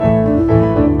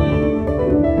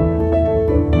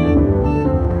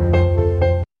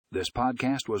This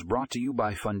podcast was brought to you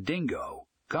by Fundingo.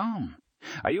 Come.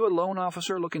 Are you a loan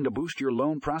officer looking to boost your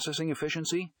loan processing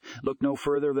efficiency? Look no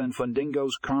further than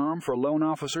Fundingo's CRM for loan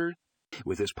officers.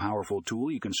 With this powerful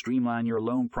tool, you can streamline your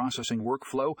loan processing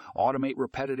workflow, automate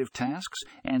repetitive tasks,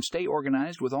 and stay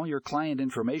organized with all your client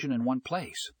information in one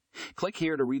place. Click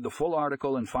here to read the full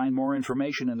article and find more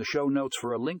information in the show notes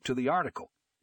for a link to the article.